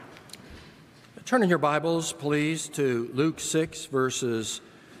Turn in your Bibles, please, to Luke 6, verses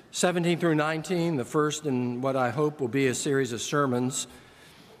 17 through 19, the first in what I hope will be a series of sermons.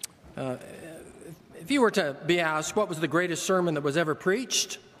 If you were to be asked what was the greatest sermon that was ever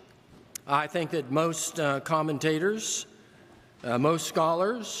preached, I think that most commentators, most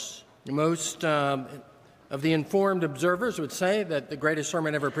scholars, most of the informed observers would say that the greatest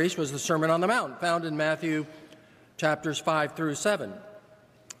sermon ever preached was the Sermon on the Mount, found in Matthew chapters 5 through 7.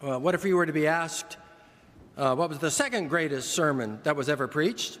 What if you were to be asked what was the second greatest sermon that was ever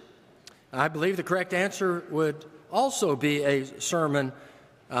preached? I believe the correct answer would also be a sermon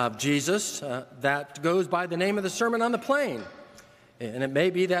of Jesus that goes by the name of the Sermon on the Plain. And it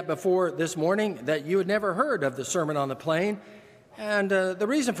may be that before this morning that you had never heard of the Sermon on the Plain. And the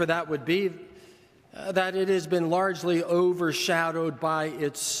reason for that would be that it has been largely overshadowed by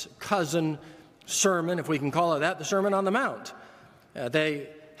its cousin sermon, if we can call it that, the Sermon on the Mount. They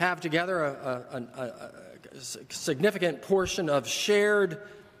have together a significant portion of shared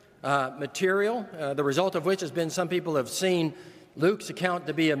material, the result of which has been some people have seen Luke's account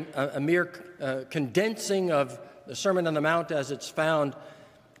to be a mere condensing of the Sermon on the Mount as it's found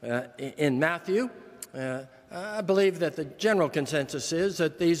in Matthew. I believe that the general consensus is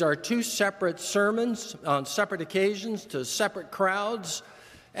that these are two separate sermons on separate occasions to separate crowds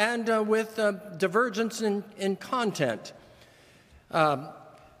and with divergence in content.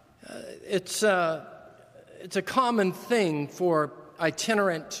 It's a common thing for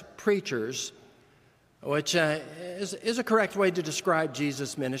itinerant preachers, which is a correct way to describe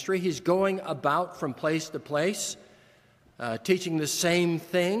Jesus' ministry. He's going about from place to place, teaching the same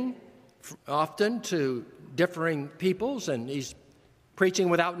thing, often to differing peoples, and he's preaching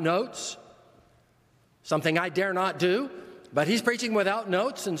without notes, something I dare not do, but he's preaching without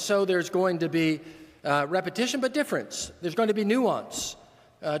notes, and so there's going to be repetition but difference. There's going to be nuance.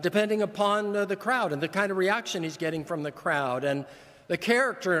 Depending upon the crowd and the kind of reaction he's getting from the crowd and the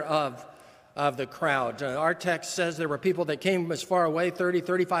character of the crowd. Our text says there were people that came as far away, 30,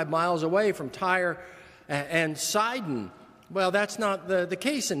 35 miles away from Tyre and Sidon. Well, that's not the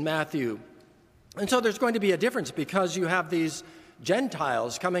case in Matthew. And so there's going to be a difference because you have these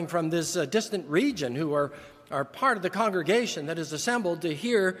Gentiles coming from this distant region who are part of the congregation that is assembled to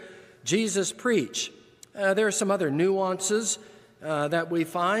hear Jesus preach. There are some other nuances that we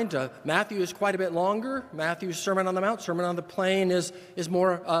find. Matthew is quite a bit longer. Matthew's Sermon on the Mount, Sermon on the Plain is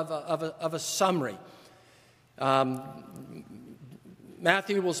more of a summary.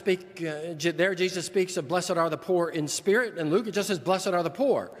 Matthew will speak, there Jesus speaks of blessed are the poor in spirit, and Luke it just says blessed are the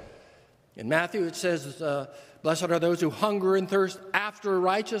poor. In Matthew it says blessed are those who hunger and thirst after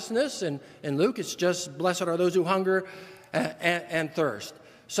righteousness, and in Luke it's just blessed are those who hunger and thirst.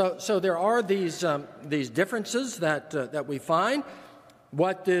 So there are these differences that we find.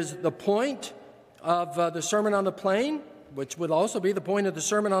 What is the point of the Sermon on the Plain, which would also be the point of the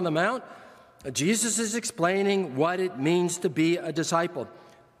Sermon on the Mount? Jesus is explaining what it means to be a disciple.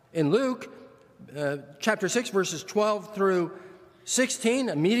 In Luke chapter 6, verses 12 through 16,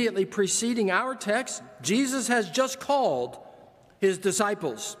 immediately preceding our text, Jesus has just called his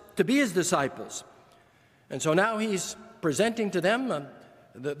disciples to be his disciples. And so now he's presenting to them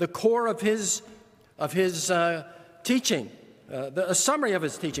the core of his teaching, a summary of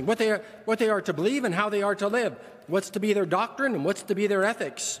his teaching, what they are to believe and how they are to live, what's to be their doctrine and what's to be their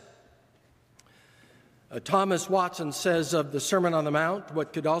ethics. Thomas Watson says of the Sermon on the Mount,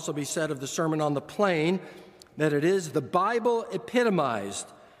 what could also be said of the Sermon on the Plain, that it is the Bible epitomized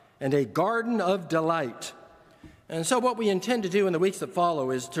and a garden of delight. And so what we intend to do in the weeks that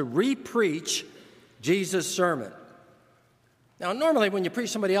follow is to re-preach Jesus' sermon. Now, normally when you preach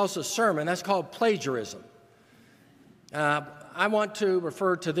somebody else's sermon, that's called plagiarism. I want to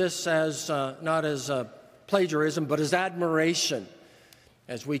refer to this as not as plagiarism, but as admiration,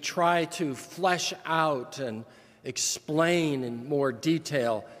 as we try to flesh out and explain in more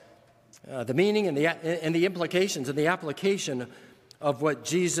detail the meaning and the implications and the application of what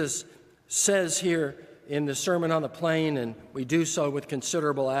Jesus says here in the Sermon on the Plain, and we do so with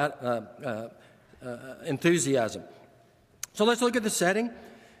considerable enthusiasm. So let's look at the setting.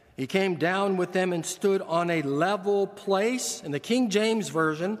 He came down with them and stood on a level place. In the King James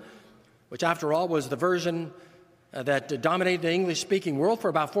Version, which after all was the version that dominated the English-speaking world for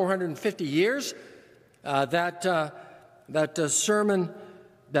about 450 years, that sermon,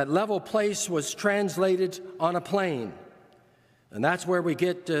 that level place was translated on a plain. And that's where we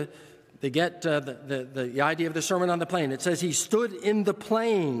get the idea of the Sermon on the Plain. It says he stood in the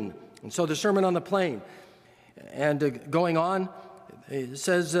plain. And so the Sermon on the Plain. And going on, it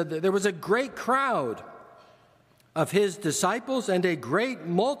says there was a great crowd of his disciples and a great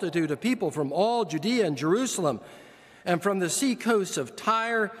multitude of people from all Judea and Jerusalem and from the sea coasts of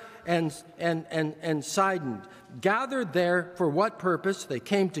Tyre and Sidon gathered there. For what purpose? They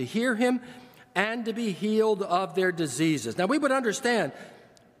came to hear him and to be healed of their diseases. Now we would understand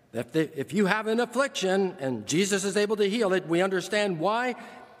that if you have an affliction and Jesus is able to heal it, we understand why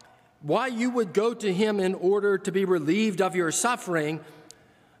you would go to him in order to be relieved of your suffering.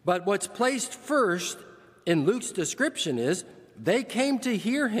 But what's placed first in Luke's description is they came to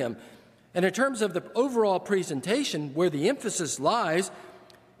hear him. And in terms of the overall presentation, where the emphasis lies,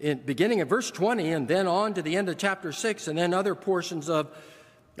 beginning at verse 20 and then on to the end of chapter 6 and then other portions of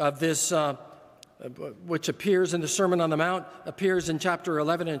this, which appears in the Sermon on the Mount, appears in chapter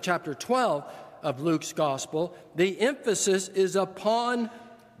 11 and chapter 12 of Luke's gospel, the emphasis is upon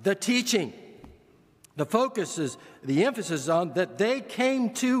the teaching. The emphasis on that they came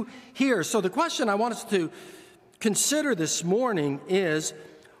to hear. So the question I want us to consider this morning is,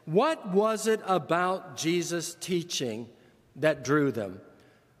 what was it about Jesus' teaching that drew them?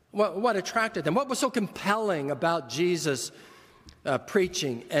 What attracted them? What was so compelling about Jesus'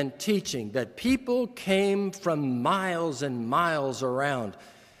 preaching and teaching that people came from miles and miles around?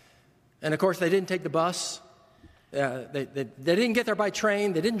 And of course, they didn't take the bus. They didn't get there by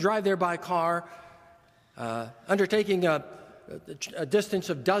train. They didn't drive there by car. Undertaking a distance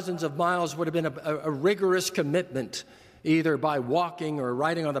of dozens of miles would have been a rigorous commitment, either by walking or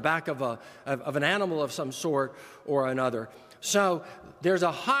riding on the back of an animal of some sort or another. So there's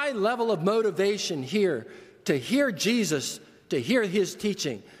a high level of motivation here to hear Jesus, to hear his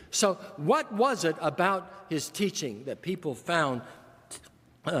teaching. So what was it about his teaching that people found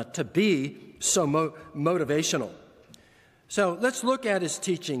to be so motivational? So let's look at his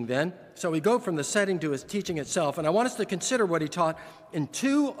teaching then. So we go from the setting to his teaching itself, and I want us to consider what he taught in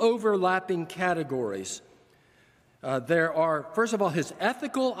two overlapping categories. There are, first of all, his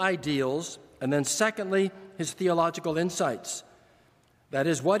ethical ideals, and then secondly, his theological insights. That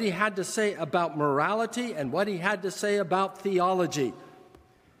is, what he had to say about morality and what he had to say about theology.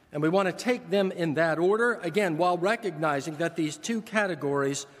 And we want to take them in that order, again, while recognizing that these two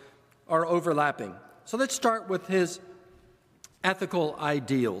categories are overlapping. So let's start with his ethical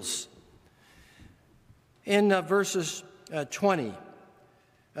ideals. In verses 20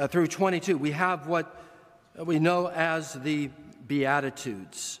 through 22, we have what we know as the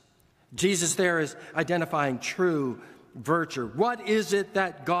Beatitudes. Jesus there is identifying true virtue. What is it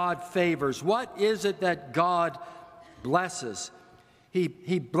that God favors? What is it that God blesses? He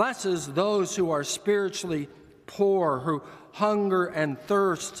blesses those who are spiritually poor, who hunger and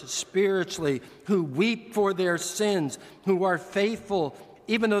thirst spiritually, who weep for their sins, who are faithful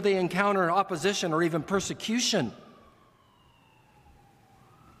even though they encounter opposition or even persecution.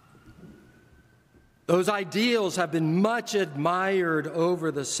 Those ideals have been much admired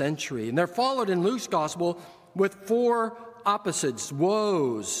over the century, and they're followed in Luke's gospel with four opposites,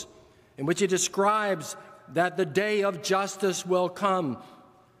 woes, in which he describes that the day of justice will come.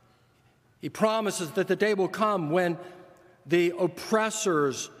 He promises that the day will come when the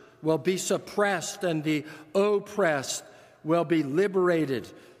oppressors will be suppressed and the oppressed will be liberated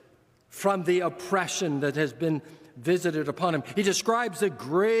from the oppression that has been visited upon him. He describes the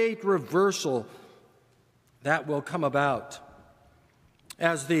great reversal that will come about.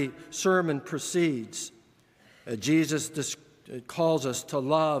 As the sermon proceeds, Jesus calls us to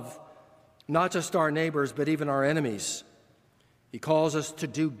love not just our neighbors, but even our enemies. He calls us to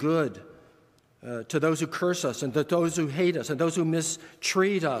do good to those who curse us and to those who hate us and those who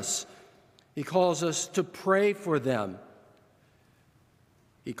mistreat us. He calls us to pray for them.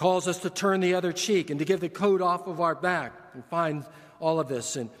 He calls us to turn the other cheek and to give the coat off of our back. We find all of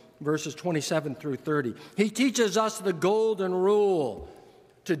this in verses 27 through 30. He teaches us the golden rule,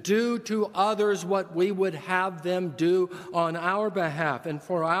 to do to others what we would have them do on our behalf and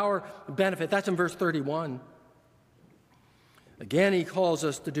for our benefit. That's in verse 31. Again, he calls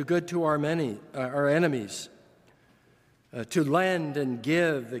us to do good to our enemies, to lend and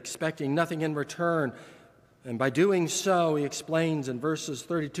give, expecting nothing in return. And by doing so, he explains in verses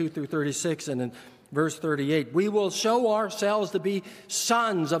 32 through 36 and in verse 38, we will show ourselves to be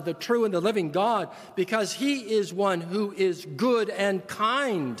sons of the true and the living God, because he is one who is good and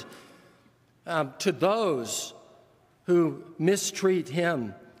kind to those who mistreat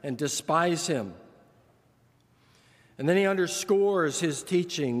him and despise him. And then he underscores his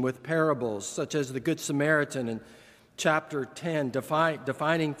teaching with parables, such as the Good Samaritan in chapter 10,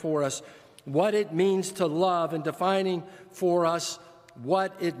 defining for us what it means to love and defining for us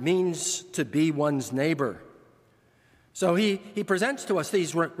what it means to be one's neighbor. So he presents to us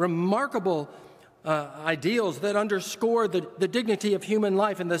these remarkable ideals that underscore the dignity of human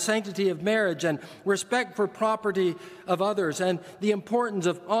life and the sanctity of marriage and respect for property of others and the importance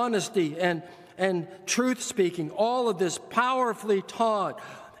of honesty and truth-speaking. All of this powerfully taught,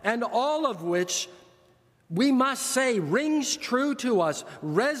 and all of which we must say rings true to us,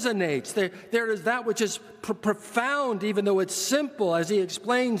 resonates. There is that which is profound, even though it's simple, as he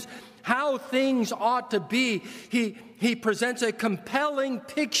explains how things ought to be. He presents a compelling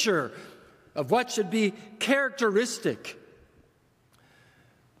picture of what should be characteristic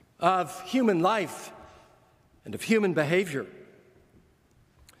of human life and of human behavior.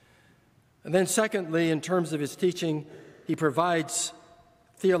 And then secondly, in terms of his teaching, he provides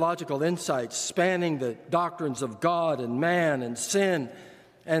theological insights spanning the doctrines of God and man and sin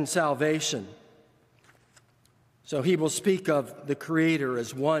and salvation. So he will speak of the Creator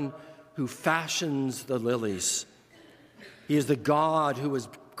as one who fashions the lilies. He is the God who has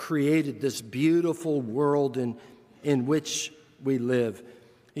created this beautiful world in which we live.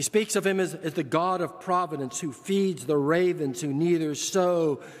 He speaks of him as the God of providence who feeds the ravens who neither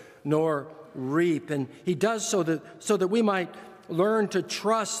sow nor reap. And he does so that we might learn to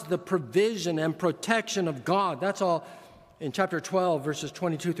trust the provision and protection of God. That's all in chapter 12, verses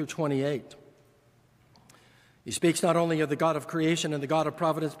 22 through 28. He speaks not only of the God of creation and the God of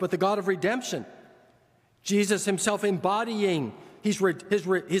providence, but the God of redemption. Jesus himself embodying his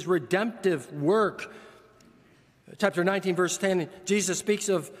redemptive work. Chapter 19, verse 10, Jesus speaks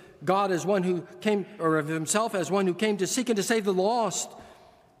of God as one who came, or of himself as one who came to seek and to save the lost.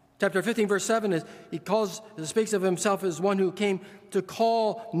 Chapter 15, verse 7, he speaks of himself as one who came to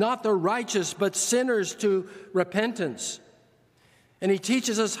call not the righteous, but sinners to repentance. And he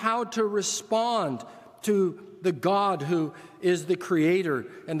teaches us how to respond to the God who is the Creator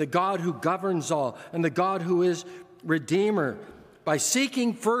and the God who governs all and the God who is Redeemer, by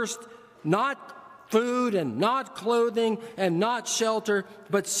seeking first not food and not clothing and not shelter,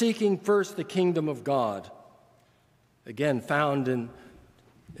 but seeking first the kingdom of God. Again, found in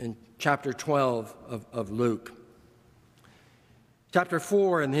chapter 12 of Luke. Chapter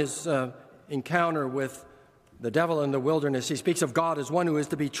 4, in his encounter with the devil in the wilderness, he speaks of God as one who is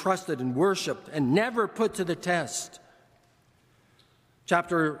to be trusted and worshiped and never put to the test.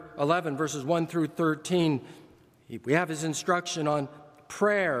 Chapter 11, verses 1 through 13, we have his instruction on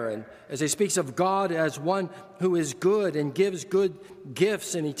prayer, and as he speaks of God as one who is good and gives good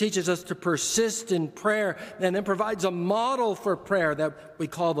gifts, and he teaches us to persist in prayer, and then provides a model for prayer that we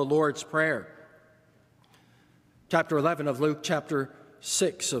call the Lord's Prayer. Chapter 11 of Luke, chapter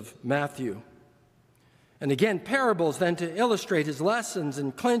 6 of Matthew. And again, parables then to illustrate his lessons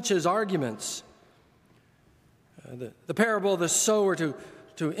and clinch his arguments. The parable of the sower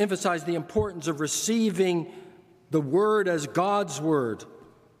to emphasize the importance of receiving the word as God's word.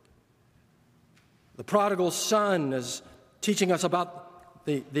 The prodigal son is teaching us about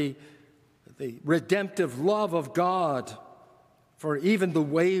the redemptive love of God for even the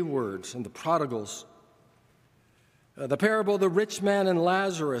wayward and the prodigals. The parable of the rich man and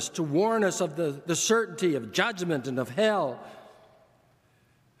Lazarus to warn us of the certainty of judgment and of hell.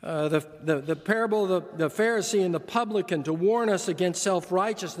 The parable of the Pharisee and the publican to warn us against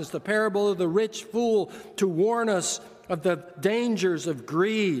self-righteousness. The parable of the rich fool to warn us of the dangers of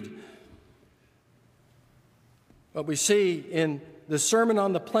greed. What we see in the Sermon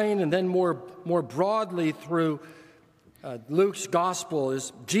on the Plain and then more broadly through Luke's gospel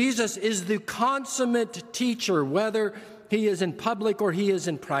is Jesus is the consummate teacher, whether he is in public or he is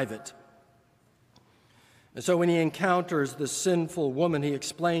in private. And so when he encounters the sinful woman, he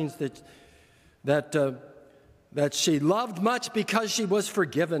explains that she loved much because she was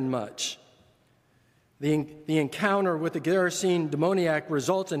forgiven much. The encounter with the Gerasene demoniac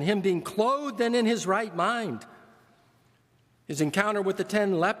results in him being clothed and in his right mind. His encounter with the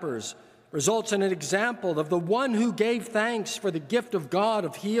 10 lepers results in an example of the one who gave thanks for the gift of God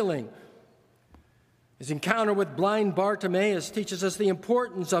of healing. His encounter with blind Bartimaeus teaches us the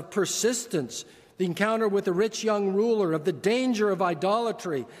importance of persistence. The encounter with the rich young ruler, of the danger of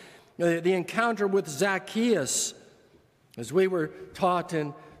idolatry. The encounter with Zacchaeus, as we were taught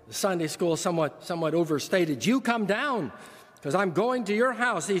in Sunday school, somewhat overstated. You come down, because I'm going to your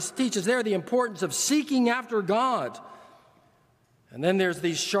house. He teaches there the importance of seeking after God. And then there's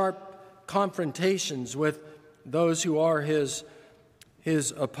these sharp confrontations with those who are his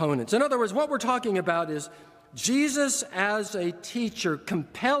opponents. In other words, what we're talking about is Jesus as a teacher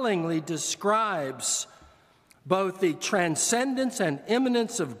compellingly describes both the transcendence and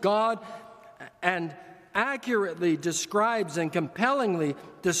immanence of God, and accurately describes and compellingly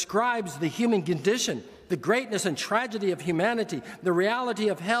describes the human condition, the greatness and tragedy of humanity, the reality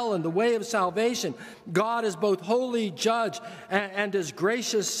of hell and the way of salvation, God as both holy judge and as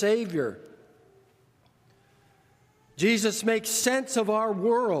gracious Savior. Jesus makes sense of our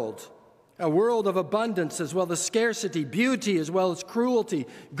world, a world of abundance as well as scarcity, beauty as well as cruelty,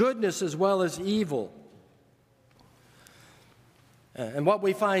 goodness as well as evil. And what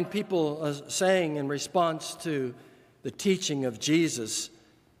we find people saying in response to the teaching of Jesus,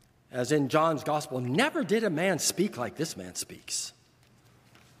 as in John's gospel, never did a man speak like this man speaks.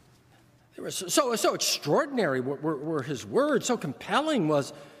 They were so extraordinary were his words, so compelling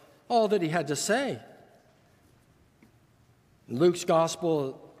was all that he had to say. In Luke's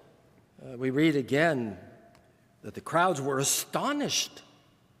gospel, we read again that the crowds were astonished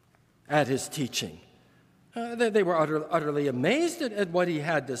at his teaching. They were utterly amazed at what he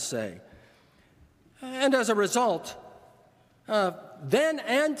had to say. And as a result, then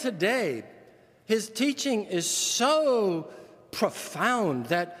and today, his teaching is so profound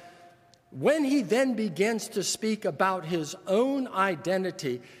that when he then begins to speak about his own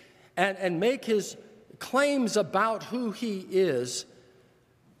identity and make his claims about who he is,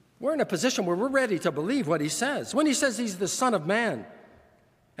 we're in a position where we're ready to believe what he says. When he says he's the Son of Man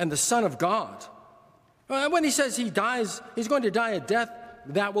and the Son of God, when he says he's going to die a death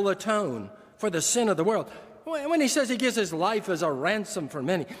that will atone for the sin of the world, when he says he gives his life as a ransom for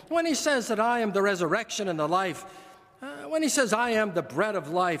many, when he says that I am the resurrection and the life, when he says I am the bread of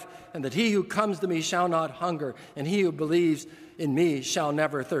life, and that he who comes to me shall not hunger, and he who believes in me shall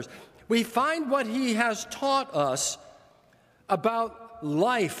never thirst, we find what he has taught us about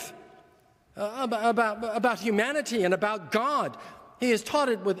life, about humanity, and about God. He has taught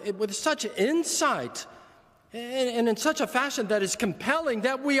it with such insight and in such a fashion that is compelling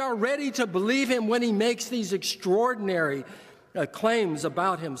that we are ready to believe him when he makes these extraordinary claims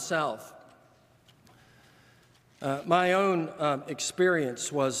about himself. My own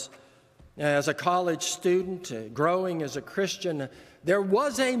experience was as a college student, growing as a Christian. There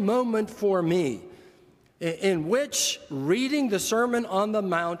was a moment for me in which, reading the Sermon on the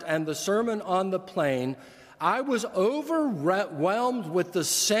Mount and the Sermon on the Plain, I was overwhelmed with the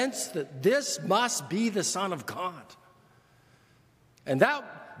sense that this must be the Son of God. And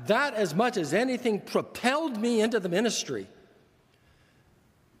that as much as anything, propelled me into the ministry.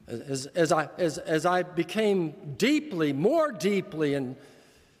 As I became more deeply and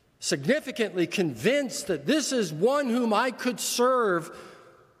significantly convinced that this is one whom I could serve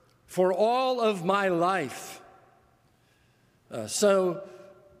for all of my life. So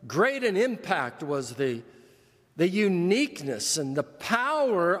great an impact was the uniqueness and the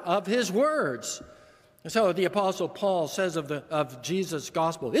power of his words. And so the Apostle Paul says of Jesus'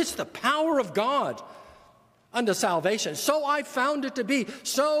 gospel, it's the power of God unto salvation. So I found it to be.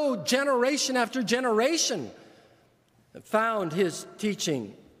 So generation after generation found his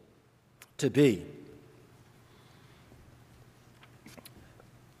teaching to be.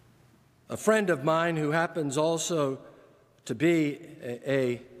 A friend of mine who happens also to be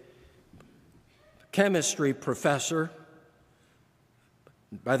a chemistry professor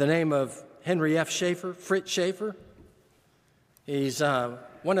by the name of Henry F. Schaefer, Fritz Schaefer. He's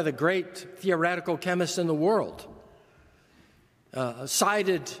one of the great theoretical chemists in the world.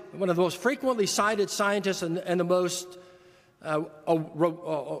 One of the most frequently cited scientists and the most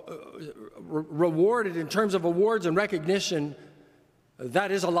rewarded in terms of awards and recognition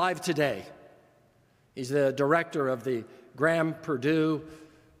that is alive today. He's the director of the Graham-Purdue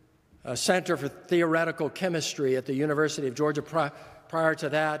Center for Theoretical Chemistry at the University of Georgia. Prior to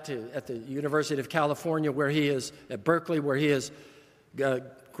that, at the University of California, where he is at Berkeley, where he is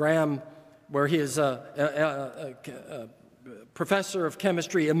where he is a professor of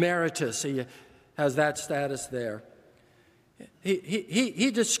chemistry emeritus. He has that status there. He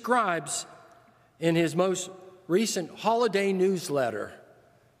describes in his most recent holiday newsletter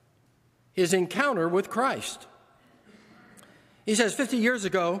his encounter with Christ. He says, 50 years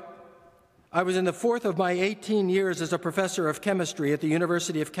ago, I was in the fourth of my 18 years as a professor of chemistry at the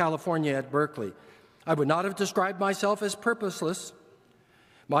University of California at Berkeley. I would not have described myself as purposeless.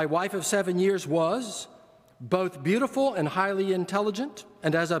 My wife of 7 years was both beautiful and highly intelligent,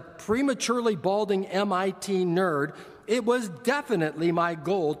 and as a prematurely balding MIT nerd, it was definitely my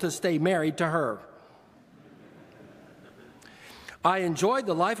goal to stay married to her. I enjoyed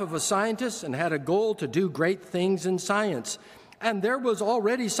the life of a scientist and had a goal to do great things in science, and there was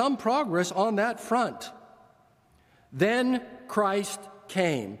already some progress on that front. Then Christ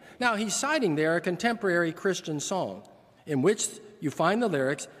came. Now, he's citing there a contemporary Christian song in which you find the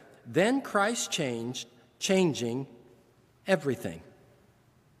lyrics, then Christ changing everything.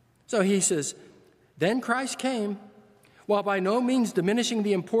 So he says, Then Christ came, while by no means diminishing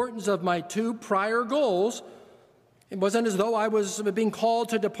the importance of my 2 prior goals. It wasn't as though I was being called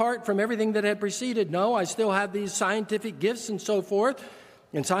to depart from everything that had preceded. No, I still have these scientific gifts and so forth,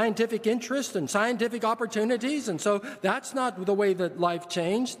 and scientific interests and scientific opportunities, and so that's not the way that life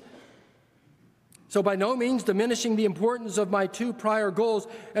changed. So by no means diminishing the importance of my 2 prior goals,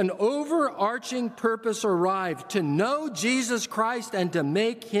 an overarching purpose arrived: to know Jesus Christ and to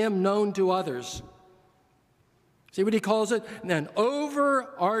make him known to others. See what he calls it? An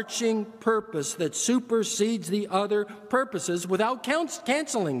overarching purpose that supersedes the other purposes without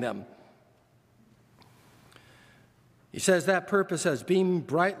canceling them. He says that purpose has beamed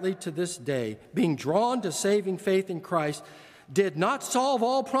brightly to this day. Being drawn to saving faith in Christ did not solve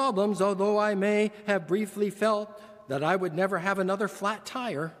all problems, although I may have briefly felt that I would never have another flat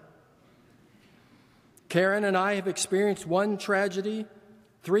tire. Karen and I have experienced 1 tragedy,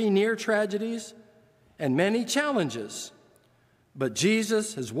 3 near tragedies, and many challenges. But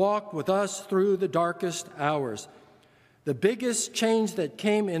Jesus has walked with us through the darkest hours. The biggest change that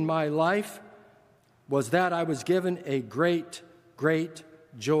came in my life was that I was given a great, great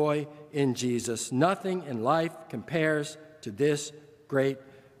joy in Jesus. Nothing in life compares to this great,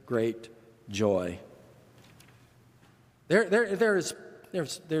 great joy. There's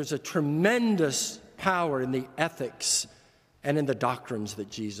a tremendous power in the ethics and in the doctrines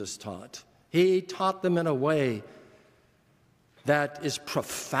that Jesus taught. He taught them in a way that is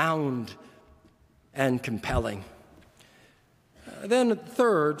profound and compelling. Then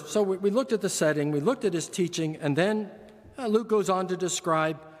third, so we looked at the setting, we looked at his teaching, and then Luke goes on to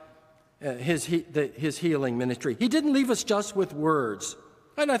describe his healing ministry. He didn't leave us just with words,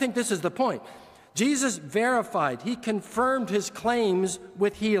 and I think this is the point. Jesus verified, he confirmed his claims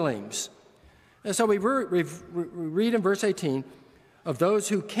with healings. And so we read in verse 18, of those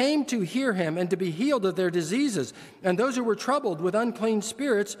who came to hear him and to be healed of their diseases, and those who were troubled with unclean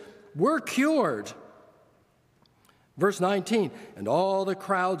spirits were cured. Verse 19, and all the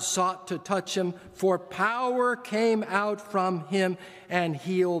crowd sought to touch him, for power came out from him and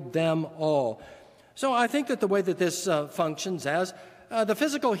healed them all. So I think that the way that this functions as the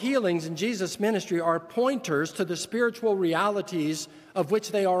physical healings in Jesus' ministry are pointers to the spiritual realities of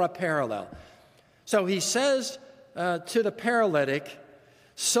which they are a parallel. So he says to the paralytic,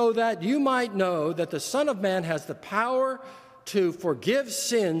 so that you might know that the Son of Man has the power to forgive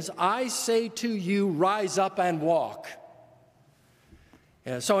sins, I say to you, rise up and walk.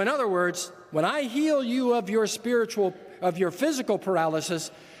 So in other words, when I heal you of your physical paralysis,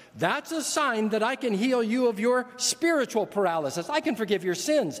 that's a sign that I can heal you of your spiritual paralysis. I can forgive your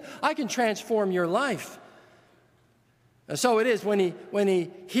sins. I can transform your life. So it is when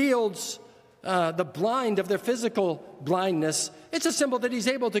he heals the blind of their physical blindness, it's a symbol that he's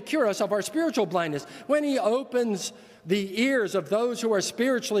able to cure us of our spiritual blindness. When he opens the ears of those who are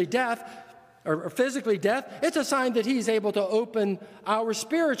spiritually deaf or physically deaf, it's a sign that he's able to open our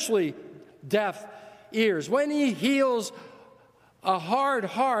spiritually deaf ears. When he heals a hard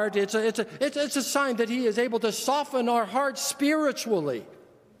heart, it's a sign that he is able to soften our hearts spiritually.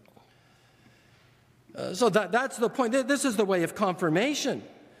 So that's the point. This is the way of confirmation.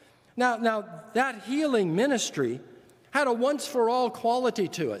 Now, that healing ministry had a once-for-all quality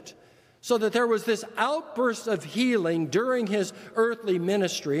to it, so that there was this outburst of healing during his earthly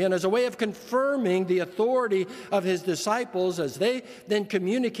ministry, and as a way of confirming the authority of his disciples as they then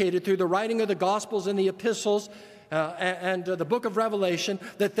communicated through the writing of the Gospels and the epistles and the book of Revelation,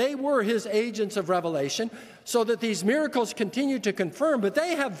 that they were his agents of revelation, so that these miracles continued to confirm, but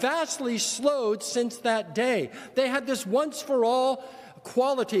they have vastly slowed since that day. They had this once-for-all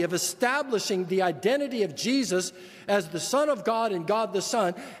quality of establishing the identity of Jesus as the Son of God and God the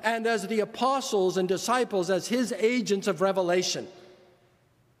Son, and as the apostles and disciples as his agents of revelation.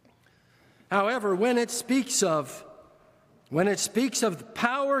 However, when it speaks of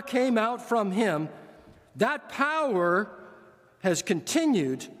power came out from him, that power has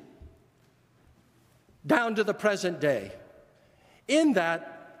continued down to the present day, in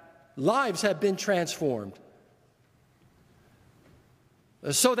that lives have been transformed.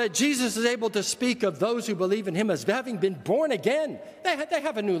 So that Jesus is able to speak of those who believe in him as having been born again. They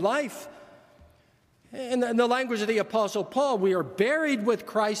have a new life. In the language of the Apostle Paul, we are buried with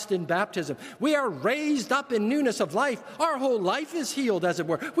Christ in baptism. We are raised up in newness of life. Our whole life is healed, as it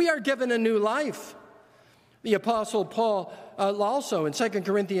were. We are given a new life. The Apostle Paul also in 2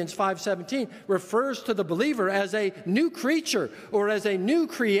 Corinthians 5:17 refers to the believer as a new creature or as a new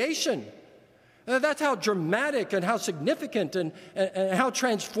creation. That's how dramatic and how significant and how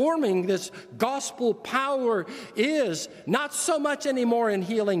transforming this gospel power is. Not so much anymore in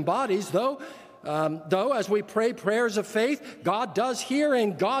healing bodies, though Though, as we pray prayers of faith, God does hear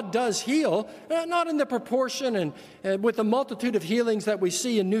and God does heal, not in the proportion and with the multitude of healings that we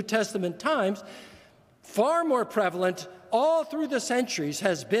see in New Testament times. Far more prevalent all through the centuries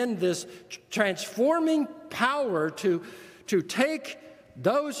has been this transforming power to take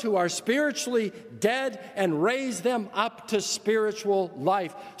those who are spiritually dead and raise them up to spiritual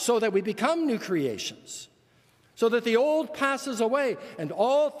life so that we become new creations, so that the old passes away and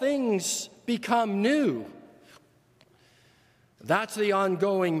all things become new. That's the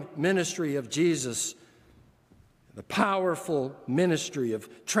ongoing ministry of Jesus, the powerful ministry of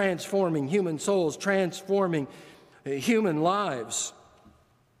transforming human souls, transforming human lives.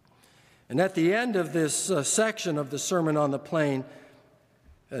 And at the end of this section of the Sermon on the Plain,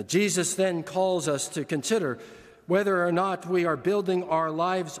 Jesus then calls us to consider whether or not we are building our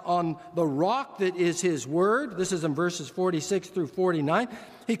lives on the rock that is His Word. This is in verses 46 through 49.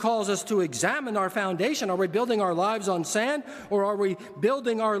 He calls us to examine our foundation. Are we building our lives on sand, or are we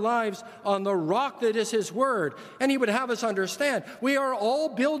building our lives on the rock that is His Word? And He would have us understand we are all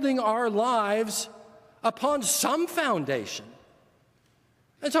building our lives upon some foundation.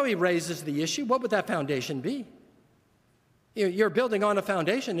 And so He raises the issue, what would that foundation be? You're building on a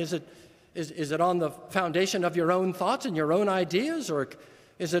foundation. Is it on the foundation of your own thoughts and your own ideas, or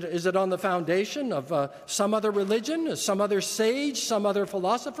is it on the foundation of some other religion, some other sage, some other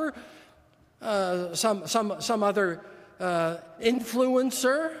philosopher, some other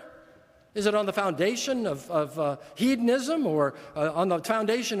influencer? Is it on the foundation of hedonism, or on the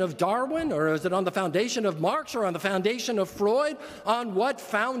foundation of Darwin, or is it on the foundation of Marx, or on the foundation of Freud? On what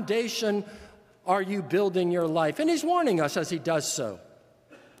foundation are you building your life? And He's warning us as He does so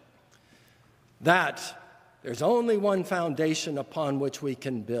that there's only one foundation upon which we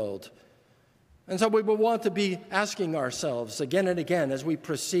can build. And so we will want to be asking ourselves again and again as we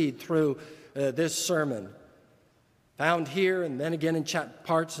proceed through this sermon, found here and then again in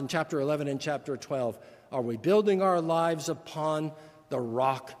parts in chapter 11 and chapter 12, are we building our lives upon the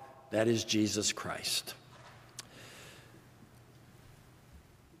rock that is Jesus Christ?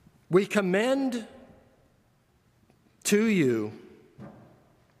 We commend to you,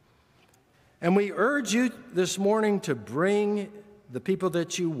 and we urge you this morning to bring the people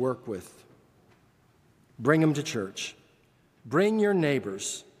that you work with, bring them to church. Bring your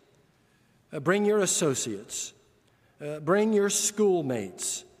neighbors. Bring your associates. Bring your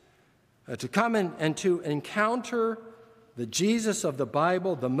schoolmates to come and to encounter the Jesus of the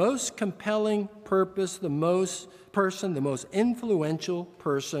Bible, the most compelling purpose, the most influential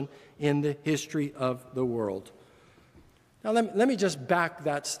person in the history of the world. Now, let me just back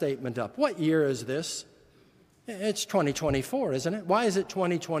that statement up. What year is this? It's 2024, isn't it? Why is it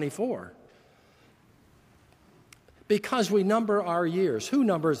 2024? Because we number our years. Who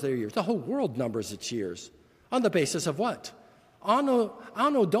numbers their years? The whole world numbers its years. On the basis of what?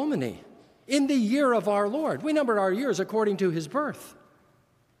 Anno Domini, in the year of our Lord. We number our years according to His birth.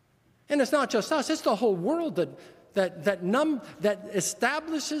 And it's not just us, it's the whole world that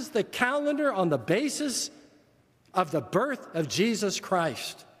establishes the calendar on the basis of the birth of Jesus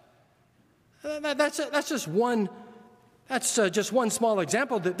Christ. That's just one small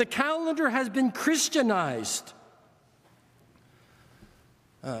example. The calendar has been Christianized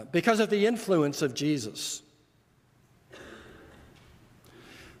because of the influence of Jesus.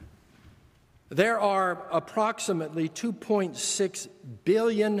 There are approximately 2.6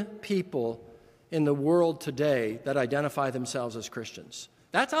 billion people in the world today that identify themselves as Christians.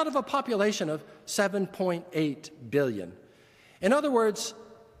 That's out of a population of 7.8 billion. In other words,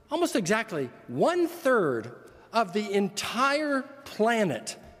 almost exactly 1/3 of the entire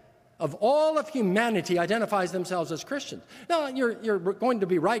planet, of all of humanity, identifies themselves as Christians. Now, you're going to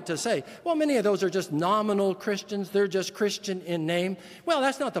be right to say, well, many of those are just nominal Christians. They're just Christian in name. Well,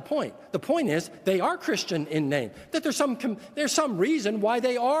 that's not the point. The point is they are Christian in name, that there's some reason why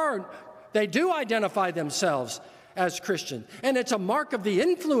they do identify themselves as Christian. And it's a mark of the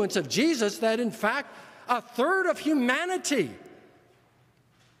influence of Jesus that, in fact, 1/3 of humanity.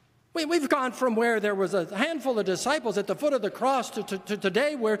 We've gone from where there was a handful of disciples at the foot of the cross to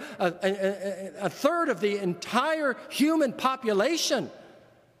today where 1/3 of the entire human population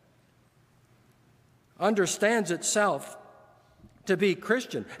understands itself to be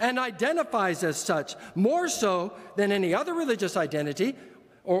Christian and identifies as such, more so than any other religious identity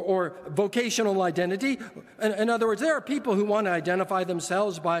or vocational identity. In other words, there are people who want to identify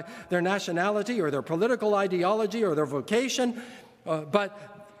themselves by their nationality or their political ideology or their vocation, but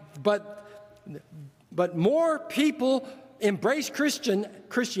more people embrace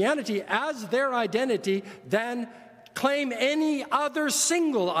Christianity as their identity than claim any other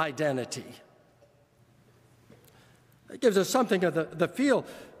single identity. It gives us something of the feel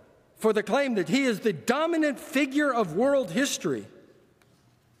for the claim that he is the dominant figure of world history.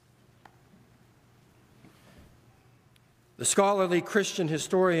 The scholarly Christian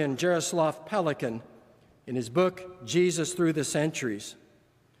historian Jaroslav Pelikan, in his book, Jesus Through the Centuries,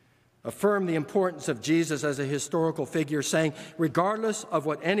 affirmed the importance of Jesus as a historical figure, saying, regardless of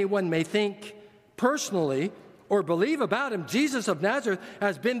what anyone may think personally or believe about him, Jesus of Nazareth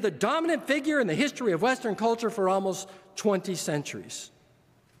has been the dominant figure in the history of Western culture for almost 20 centuries.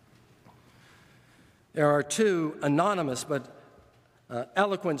 There are two anonymous but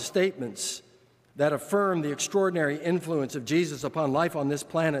eloquent statements that affirm the extraordinary influence of Jesus upon life on this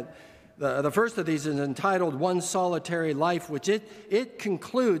planet. The first of these is entitled One Solitary Life, which it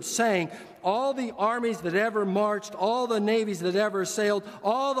concludes saying, all the armies that ever marched, all the navies that ever sailed,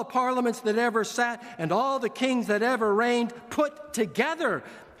 all the parliaments that ever sat, and all the kings that ever reigned put together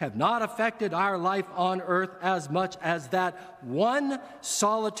have not affected our life on earth as much as that one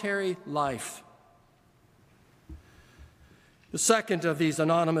solitary life. The second of these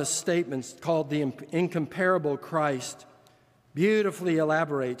anonymous statements, called The Incomparable Christ, beautifully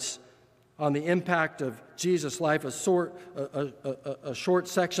elaborates on the impact of Jesus' life, a short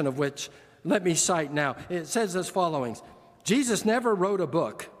section of which let me cite now. It says as following: Jesus never wrote a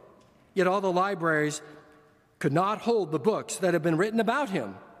book, yet all the libraries could not hold the books that have been written about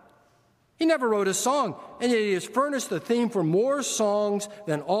him. He never wrote a song, and yet he has furnished the theme for more songs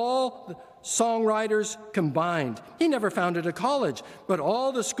than all songwriters combined. He never founded a college, but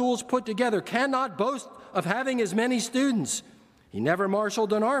all the schools put together cannot boast of having as many students. He never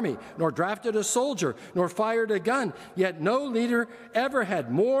marshaled an army, nor drafted a soldier, nor fired a gun. Yet no leader ever had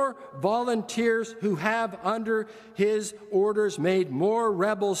more volunteers who have, under his orders, made more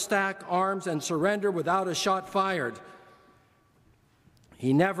rebels stack arms and surrender without a shot fired.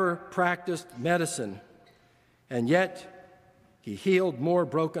 He never practiced medicine, and yet he healed more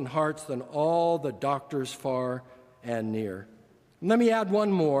broken hearts than all the doctors far and near. And let me add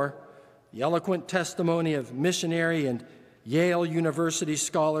one more, the eloquent testimony of missionary and Yale University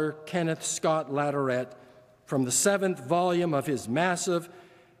scholar Kenneth Scott Latourette from the 7th volume of his massive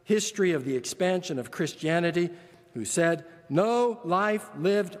History of the Expansion of Christianity, who said, "No life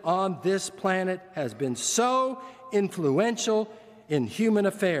lived on this planet has been so influential in human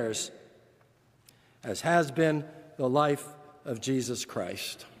affairs as has been the life of Jesus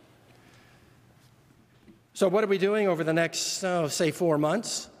Christ." So what are we doing over the next, say, 4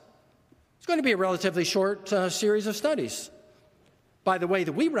 months? It's going to be a relatively short series of studies. By the way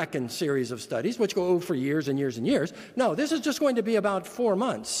that we reckon series of studies, which go for years and years and years. No, this is just going to be about 4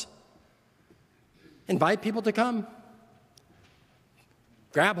 months. Invite people to come.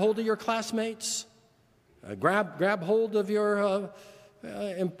 Grab hold of your classmates. Grab hold of your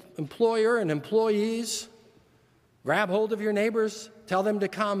employer and employees. Grab hold of your neighbors. Tell them to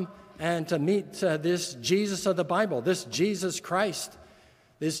come and to meet this Jesus of the Bible, this Jesus Christ,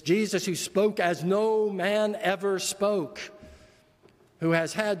 this Jesus who spoke as no man ever spoke, who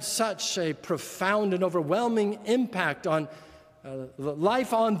has had such a profound and overwhelming impact on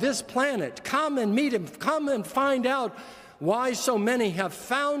life on this planet. Come and meet him. Come and find out why so many have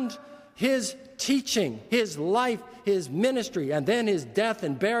found his teaching, his life, his ministry, and then his death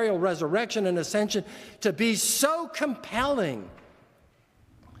and burial, resurrection and ascension to be so compelling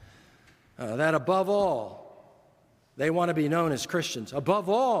that above all, they want to be known as Christians. Above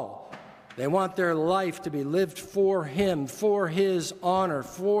all, they want their life to be lived for him, for his honor,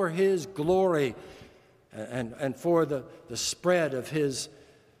 for his glory, and for the spread of his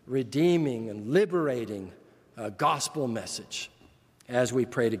redeeming and liberating gospel message as we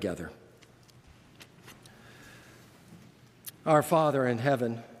pray together. Our Father in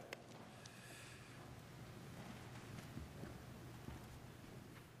heaven,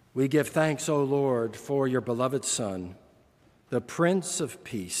 we give thanks, O Lord, for your beloved Son, the Prince of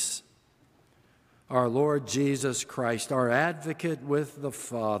Peace, our Lord Jesus Christ, our advocate with the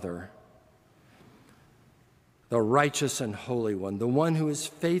Father, the righteous and holy one, the one who is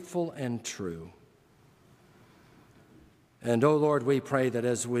faithful and true. And, O Lord, we pray that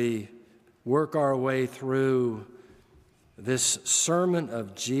as we work our way through this sermon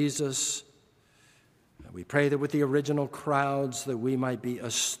of Jesus, we pray that with the original crowds that we might be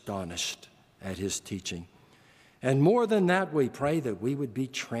astonished at his teaching. And more than that, we pray that we would be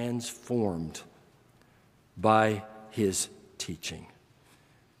transformed by his teaching,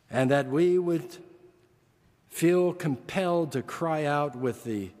 and that we would feel compelled to cry out with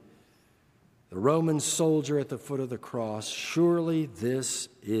the Roman soldier at the foot of the cross, "Surely this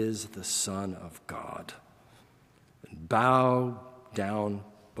is the Son of God," and bow down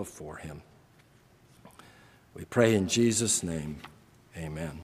before him. We pray in Jesus' name. Amen.